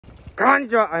こんに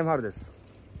ちは、あいむはるです。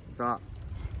さあ、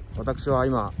私は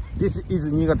今、This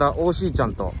is 新潟 OC ちゃ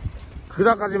んと久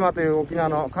高島という沖縄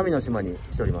の神の島に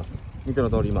来ております。見ての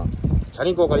通り今、チャ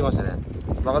リンコを借りましてね、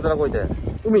バカ面こいて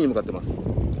海に向かってます。今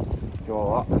日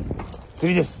は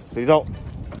釣りです。釣り竿。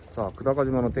さあ、久高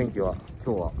島の天気は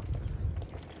今日は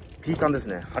ピーカンです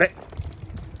ね。晴れ。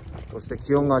そして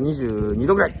気温が22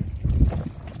度ぐらい。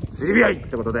釣り日和っ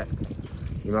てことで、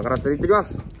今から釣り行ってきま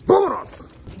す。ボーナ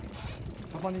ス。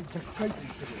たまに逆回転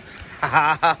してる。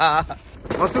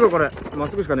まっすぐこれ、まっ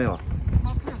すぐしかねえわ。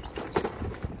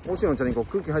オシのチャリンコ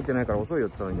空気入ってないから遅いよ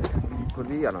って言ったのにね、これ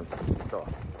でいいやなんつって。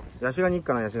ヤシガニ一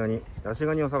家のヤシガニ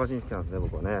を探しに来てたんですね、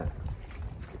僕はね。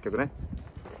結局ね。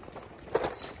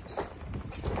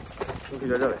空気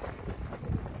大丈夫。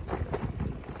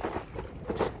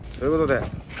ということで、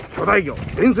巨大魚、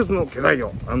伝説の巨大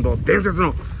魚&伝説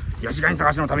のヤシガニ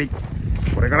探しの旅、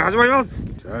これから始まります。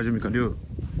じゃあ準備完了。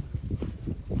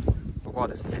ここは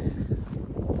ですね、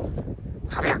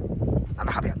ハベヤン、なん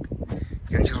だハベヤンって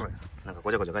言うんしろよ。なんか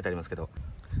ごちゃごちゃ書いてありますけど、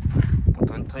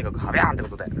とにかくハベヤンってこ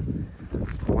とで、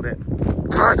ここでブ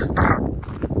ー釣ったら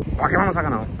化け物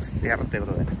魚を釣ってやるっていう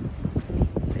ことで、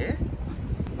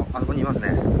あそこにいます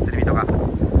ね、釣り人が。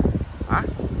あ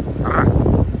ら、な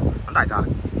んだあいつは。う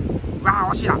わー、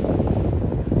惜しいな。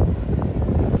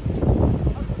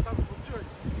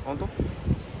本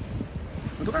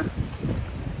当か。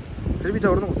釣り人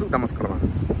は俺のことすぐ騙すからな。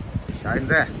しゃあいく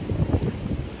ぜ。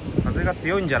風が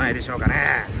強いんじゃないでしょうかね。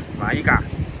まあいいか。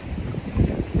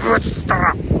ブーチ釣った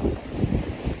ら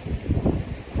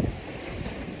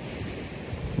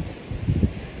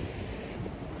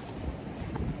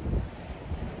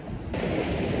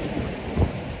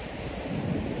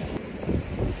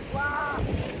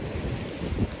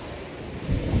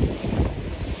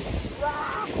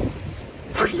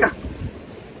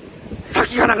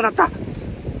先がなくなった。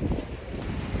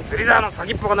釣り竿の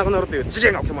先っぽがなくなるという事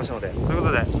件が起きましたので、というこ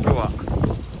とで今日は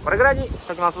これぐらいにし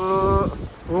ときます。う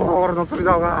お、俺の釣り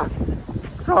竿が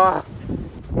さあ、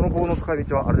この棒の使い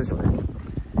道はあれでしょうね。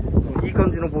いい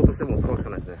感じの棒としても使うしか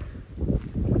ないですね。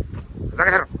ふざ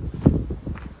けてる。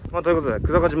まあということで、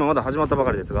久高島まだ始まったば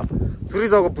かりですが、釣り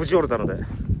竿が無事折れたので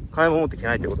買い物持ってきて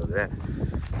ないということでね、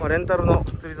まあ、レンタルの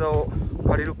釣り竿を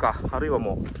借りるか、あるいは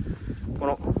もうこ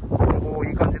の棒を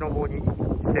いい感じの棒に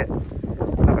して、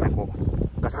なんかね、こう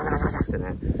ガサガサガサガサって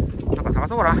ね、なんか探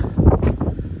そうかな。という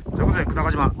ことで、久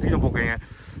高島次の冒険へ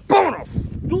ボーナス。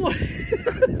ど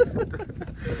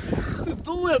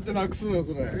うやってなくすのよ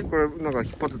それ。これなんか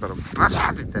引っ張ってたらバチャ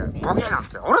ーって言ってボケーなんつっ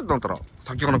て、あれってなったら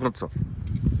先がなくなってさ、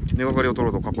根がかりを取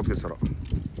ろうとカッコつけてたら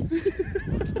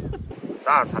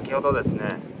さあ、先ほどです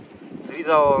ね、釣り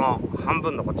竿の半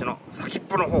分のこっちの先っ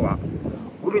ぽの方が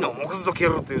海の木図と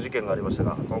消えるという事件がありました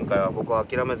が、今回は僕は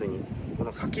諦めずにこ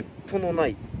の先っぽのな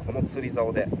いこの釣り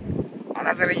竿で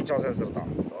穴釣りに挑戦すると、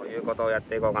そういうことをやっ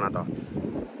ていこうかなと。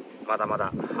まだま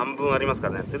だ半分ありますか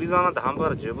らね。釣り竿なんて半分あ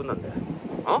ら十分なんで。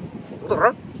あ、どうだろ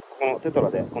う。このテト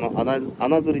ラでこの穴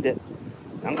釣りで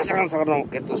何かしらの魚を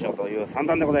ゲットしようという算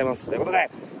段でございます。ということで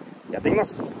やっていきま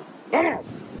す。どうも。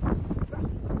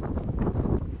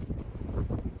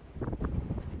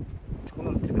こん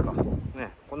なんで行ってみるか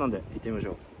ね。こんなんで行ってみまし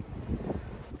ょう。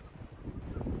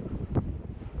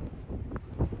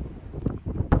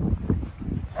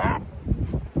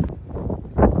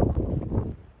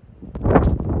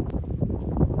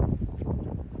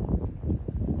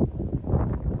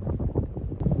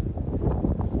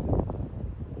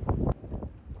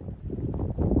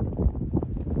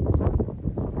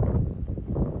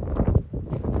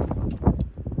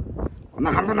こん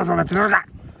な半分の竿で釣れるか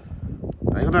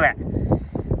ということで、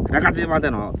久高島で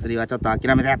の釣りはちょっと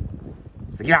諦めて、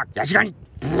次はヤシガニ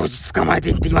ブーチ捕まえて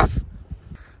いってきます。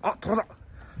あ、トラだ。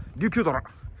琉球トラ。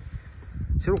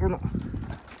白黒のも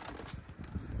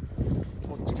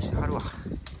っちりしてはるわ。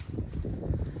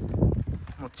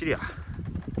もっちりや。さ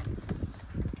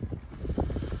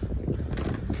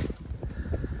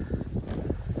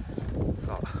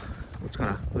あ、こっちか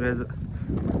な。とりあえず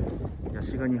ヤ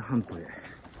シガニ半島へ。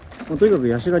とにかく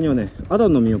ヤシガニはね、アダ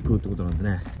ンの実を食うってことなんで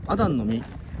ね、アダンの実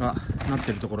がなっ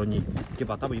てるところに行け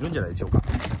ば多分いるんじゃないでしょうか。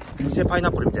偽パイナ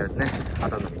ップルみたいですね、ア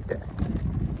ダンの実って。もう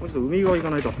ちょっと海側行か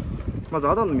ないと。まず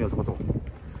アダンの実を探そう。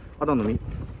アダンの実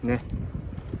ね。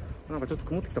なんかちょっと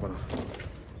曇ってきたかな。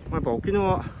やっぱ沖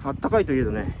縄あったかいといえ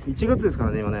どね、1月ですか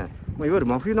らね今ね、いわゆる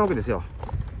真冬なわけですよ。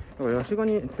だからヤシガ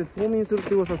ニって冬眠するっ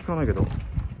て噂は聞かないけど、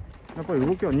やっぱり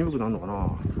動きは鈍くなるのか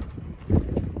な。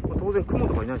当然雲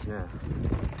とかいないしね。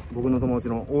僕の友達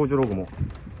のオオジョログも、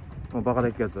バカで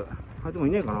っけやつ、あいつもい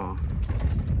ねえかな。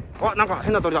あ、なんか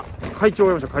変な鳥だ。会長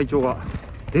がいました。会長が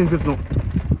伝説の、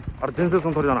あれ伝説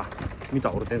の鳥だな。見た？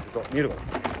俺伝説を見えるかな。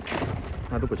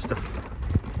あ、どこ行っちゃっ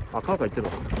た。あ、川から行ってる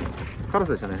わ。カラ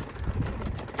スでしたね。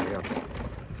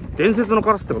伝説の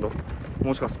カラスってこと？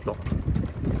もしかすると。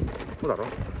そうだろ？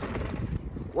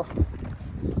うわ、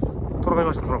トラがい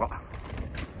ました、トラが。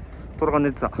トラが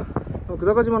寝てた。久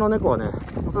高島の猫はね、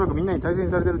おそらくみんなに大切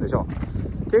にされてるんでしょ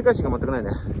う。警戒心が全くない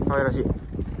ね。可愛らしい。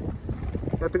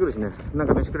やってくるしね、なん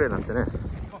か飯くれなんつってね。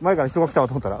前から人が来たわ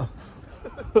と思ったら、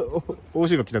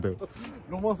OC が来たとよ。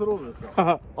ロマンスロードです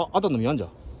か？あ、アダンの実あんじゃん。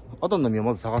アダンの実を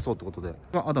まず探そうってことで。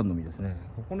アダンの実ですね。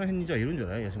ここの辺にじゃあいるんじゃ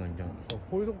ない？ヤシガニちゃん。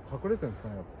こういうとこ隠れてるんですか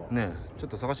ね、やっぱ。ねえ、ちょっ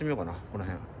と探してみようかな、この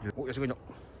辺。お、ヤシガニだ。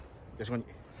ヤシガニ。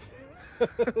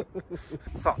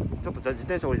さあ、ちょっとじゃあ自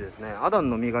転車降りてですね、アダ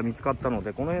ンの実が見つかったの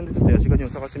で、この辺でちょっとヤシガニを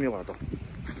探してみようかなと。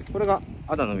これが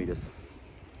アダンの実です。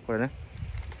これね。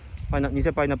偽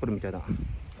パイナップルみたいな。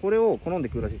これを好んで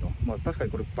食うらしいと。まあ確か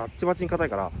にこれバッチバチに硬い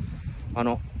から、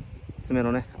爪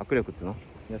のね、握力っつうの。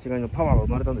ヤシガニのパワーが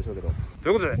生まれたんでしょうけど。と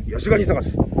いうことで、ヤシガニ探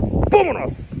し、ボモナ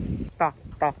スた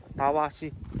わ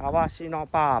しの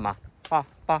パーマ、パ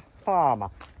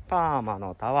ーマ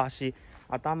のたわし、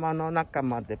頭の中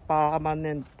までパーマ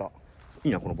ネント。い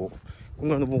いな、この棒。こん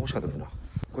ぐらいの棒欲しかったんだよな。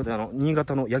これで新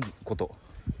潟のヤギこと、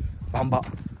バンバ。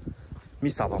ミ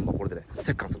スターバンバ、これでね、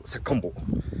折檻する、折檻棒。違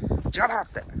うだろっ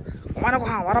つって、お前のご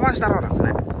飯わらばんしたろなんです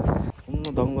ね。こん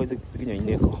な断崖的にはい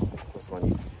ねえか、さすが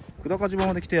に。久高島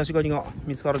まで来てヤシガニが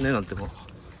見つかるねなんてもう、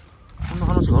こんな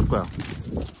話があるかや。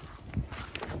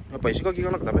やっぱ石垣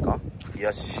がなくダメか。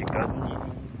ヤシガニ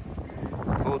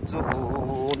小僧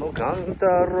のカン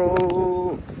タ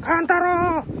ロウ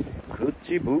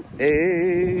口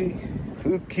笛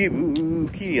吹き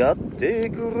吹きやって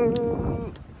くる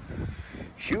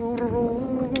ヒュルル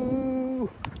ー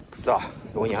くそ、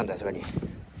どこにあんだヤシガニ。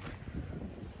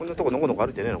こんなとこのこのこ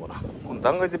歩いてねえのかな。この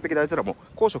断崖絶壁であいつらも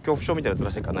高所恐怖症みたいな面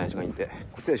してるからな、ヤシガニって。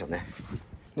こっちでしょうね。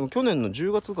でも去年の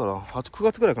10月から9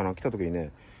月ぐらいかな、来た時に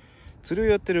ね、釣りを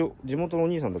やってる地元のお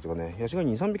兄さんたちがね、ヤシガ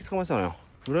ニ 2,3 匹捕まえてたのよ。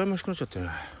羨ましくなっちゃってね。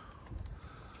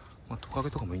まあ、トカゲ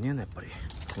とかもいねえな、やっぱり。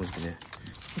この時期ね。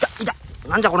いた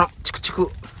なんじゃこのチクチク。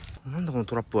なんだこの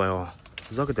トラップはよ。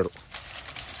ふざけてる。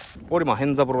俺も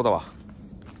変三郎だわ。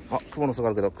あ、雲の巣があ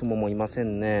るけど、雲もいませ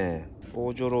んね。オ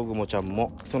オジョログモちゃん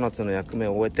もひと夏の役目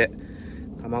を終えて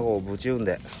卵をぶち産ん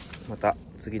で、また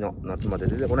次の夏まで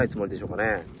出てこないつもりでしょうか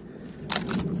ね。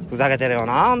ふざけてるよ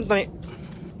な、本当に。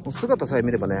姿さえ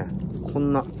見ればね、こ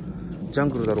んなジャン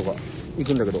グルだろうが行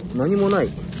くんだけど、何もない、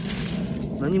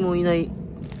何もいない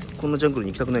こんなジャングル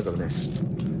に行きたくないからね。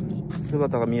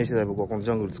姿が見え次第僕はこの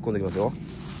ジャングル突っ込んできますよ。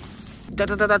チ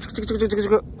クチクチクチクチクチ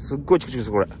ク、すっごいチクチク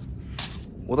するこれ。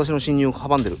私の侵入を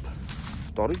阻んでる。ちょ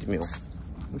っと歩いてみよう。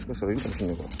もしかしたらいるかもしれ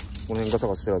ないから。この辺ガサ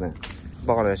ガサしてらね、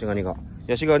バカなヤシガニが、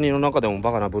ヤシガニの中でも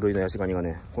バカな部類のヤシガニが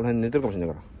ね、この辺寝てるかもしれ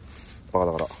ないから。バ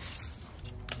カだから。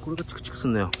これがチクチクす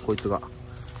んだよ、こいつが。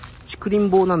チクリン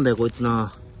棒なんだよ、こいつ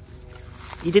な。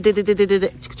いててててててて、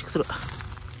チクチクする。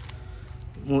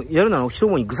もうやるなら一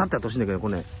思いにグサッてやってほしいんだけど、こ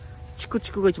れね、チク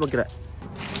チクが一番嫌い。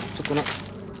この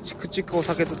チクチクを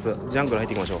避けつつジャングル入っ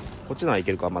ていきましょう。こっちならい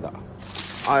けるか、まだ。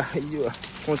あ、いいわ。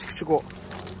このチクチクを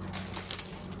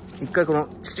一回この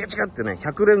チクチクチクってね、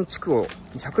100連チクを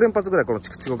100連発ぐらいこの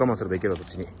チクチクを我慢すればいけるわ。そっ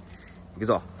ちに行く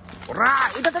ぞ。おら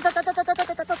ー、いたたたたたたたたた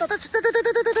たたたたたた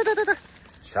たたた。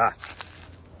しゃあ、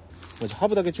ハ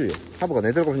ブだけ注意よ。ハブが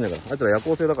寝てるかもしれないから。あいつら夜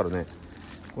行性だからね、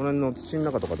この辺の土の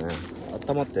中とかね、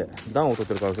温まって暖を取っ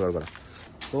てる可能性があるから。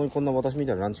そこにこんな私み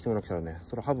たいなランチキモの来たらね、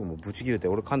それハブもブチ切れて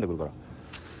俺噛んでくるから、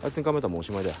あいつに噛まれたらもうお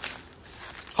しまいだよ。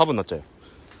ハブになっちゃうよ。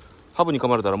ハブに噛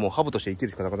まれたらもうハブとして生き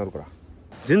るしかなくなるから。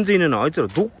全然いねえな。あいつら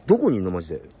どこにいんのマジ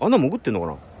で。穴潜ってんの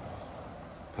か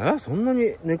な。そんな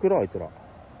にネクラあいつら。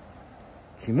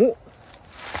キモ。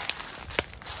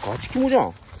ガチキモじゃ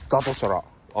ん。だとしたら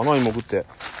穴に潜って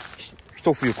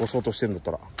一冬越そうとしてんだっ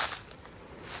たら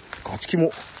ガチキ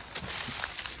モ。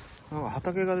なんか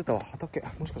畑が出たわ。畑、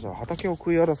もしかしたら畑を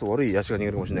食い荒らす悪いヤシガニが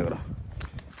いるかもしれないか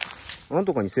ら。なん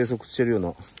とかに生息してるよう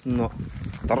な、そんな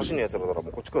だらしいやつらだからも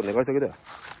うこっちから願い先だよ。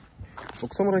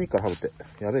草むらに行くからハブって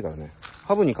やべえからね。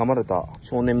ハブに噛まれた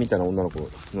少年みたいな女の子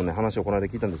のね話をこの間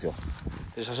聞いたんですよ。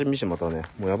で写真見せてもらったらね、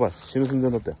もうやばい、死ぬ寸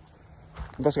前だったよ。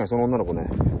確かにその女の子ね、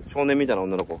少年みたいな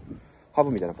女の子、ハ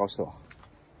ブみたいな顔してたわ。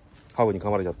ハブに噛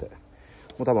まれちゃって、も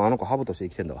う多分あの子ハブとして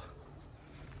生きてんだわ。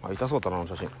あ、痛そうだったな、あの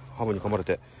写真。ハブに噛まれ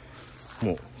て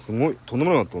もうすごいとんで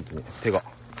もないなって思ってね、手が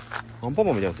アンパン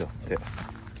マンみたいなんですよ、手。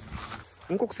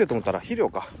うんこくせえと思ったら肥料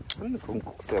か。なんでうん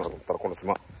こくせえなと思ったらこの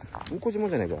島、うんこ島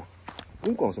じゃないから、う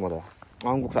んこの島だよ。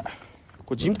あ、うんこくさい。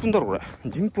これ人糞だろ、これ。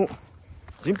人糞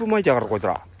撒いてやがる、こいつ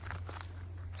ら。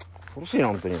恐ろしいな、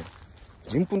本当に。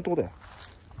人糞ってことだ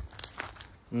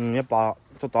よ。やっぱ、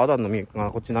ちょっとアダンの実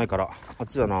がこっちないから、あっ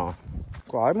ちだな。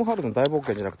これ、あいむはるの大冒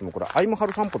険じゃなくても、これ、あいむは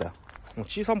る散歩だよ。もう、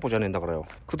ちい散歩じゃねえんだからよ。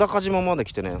久高島まで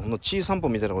来てね、このちい散歩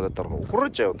みたいなことやったら怒ら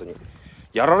れちゃうよ、本当に。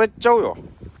やられちゃうよ。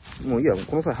もういいや、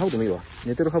この際、ハブでもいいわ。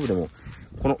寝てるハブでも、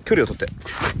この距離を取って、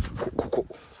こ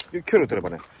距離を取れば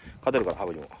ね、勝てるから、ハ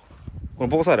ブにも。この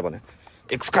棒さえあればね、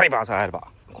エクスカリバーさえあれば、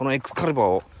このエクスカリバー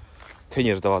を手に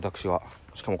入れた私は、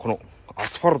しかもこのア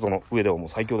スファルトの上ではもう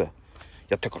最強で、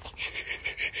やってっから、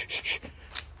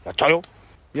やっちゃうよ。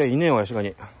いや、いねえわ、ヤシガ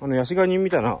ニ。ヤシガニみ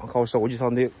たいな顔したおじさ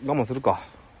んで我慢するか。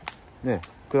ねえ、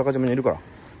久高島にいるから、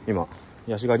今、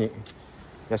ヤシガニ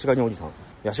おじさん、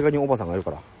ヤシガニおばさんがいる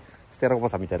から、ステラおば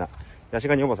さんみたいな、ヤシ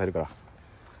ガニおばさんいるから、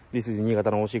This is 新潟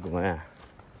の OC 君がね、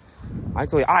あい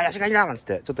つを、ヤシガニだなんつっ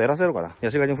て、ちょっとやらせるから、ヤ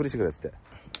シガニを振りしてくれっつって。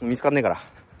見つかんねえから、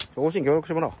OC に協力し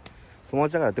てもらおう。友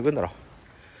達だからやってくれんだろ。ちょ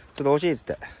っと OC っつっ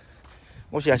て、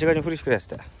OC ヤシガニ振りしてくれっつっ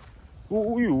て。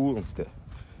おいいよなんつって。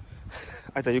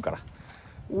あいつは言うから、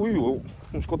おいいよ、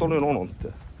仕方ねえななんつって。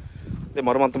で、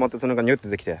丸まってその中にニュって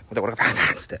出てきて、で、俺がパンパン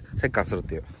っつって、折檻するっ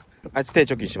ていう。あいつ手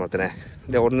チョキにしてもらってね。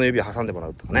で、俺の指を挟んでもら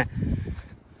うとかね。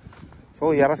そ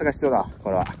ういうやらせが必要だ、こ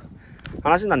れは。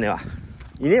話になんねえわ。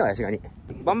いねえわ、ヤシガニ。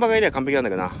バンバがいれば完璧なんだ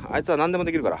けどな。あいつは何でも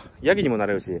できるから。ヤギにもな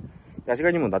れるし、ヤシ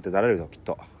ガニにもだってなれるよ、きっ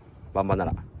と。バンバな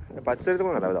ら。やっぱ釣れるとこ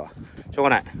ろがダメだわ。しょうが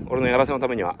ない。俺のやらせのた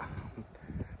めには、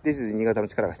This is 新潟の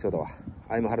力が必要だわ。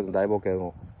あいむはるの大冒険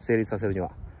を成立させるに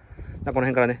は。この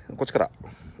辺からね、こっちから、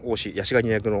ヤシガニ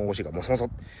役のOCがもそもそ。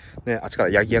ね、あっちか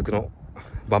らヤギ役の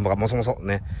バンバがもそもそ。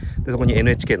ね。で、そこに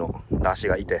NHK のダーシ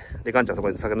がいて、で、ガンちゃんそ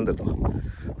こで酒飲んでると。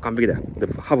完璧だよ。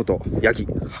で、ハブとヤギ。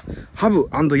ハブ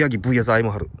&ヤギ VS あいむ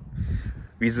はる。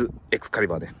with エクスカリ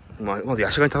バーで。まずヤ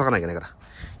シガニ叩かなきゃいけないから。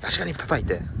ヤシガニ叩い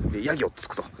て、で、ヤギをつ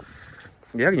くと。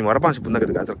で、ヤギにわらパンシぶん投げ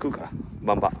てあいつら食うから。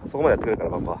バンバ。そこまでやってくれるから、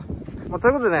バンバ。とい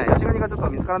うことでね、ヤシガニがちょっ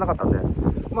と見つからなかったんで、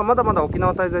まだまだ沖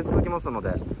縄滞在続きますので、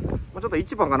ちょっと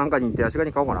市場かなんかに行ってヤシガ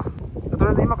ニ買おうかな。とり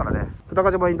あえず今からね、久高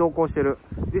島に同行している、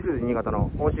This is 新潟の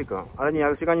OC 君、あれに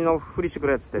ヤシガニのふりしてく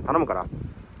れっつって頼むから、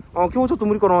今日ちょっと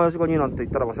無理かな、ヤシガニなんて言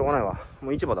ったらもうしょうがないわ。も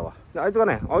う市場だわ。で、あいつが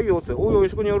ね、いいよっつって、おいよ、ヤ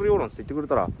シガニやるよなんて言ってくれ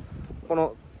たら、こ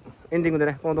のエンディング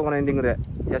でね、この動画のエンディングで、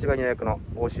ヤシガニ役の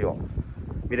OC を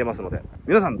見れますので、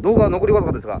皆さん動画残りわず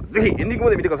かですが、ぜひエンディングま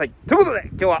で見てください。ということで、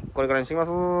今日はこれからにしてきま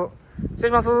す。失礼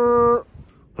します。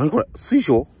何これ、水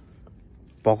晶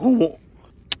バカモ。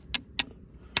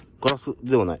ガラス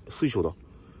ではない。水晶だ。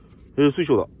水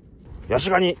晶だ。ヤ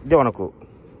シガニではなく、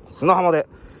砂浜で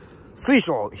水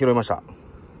晶を拾いました。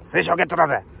水晶ゲットだ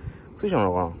ぜ。水晶な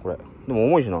のかなこれ。でも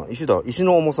重いしな。石だ。石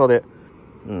の重さで。よ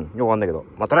くわかんないけど。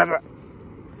とりあえず、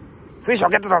水晶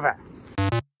ゲットだぜ。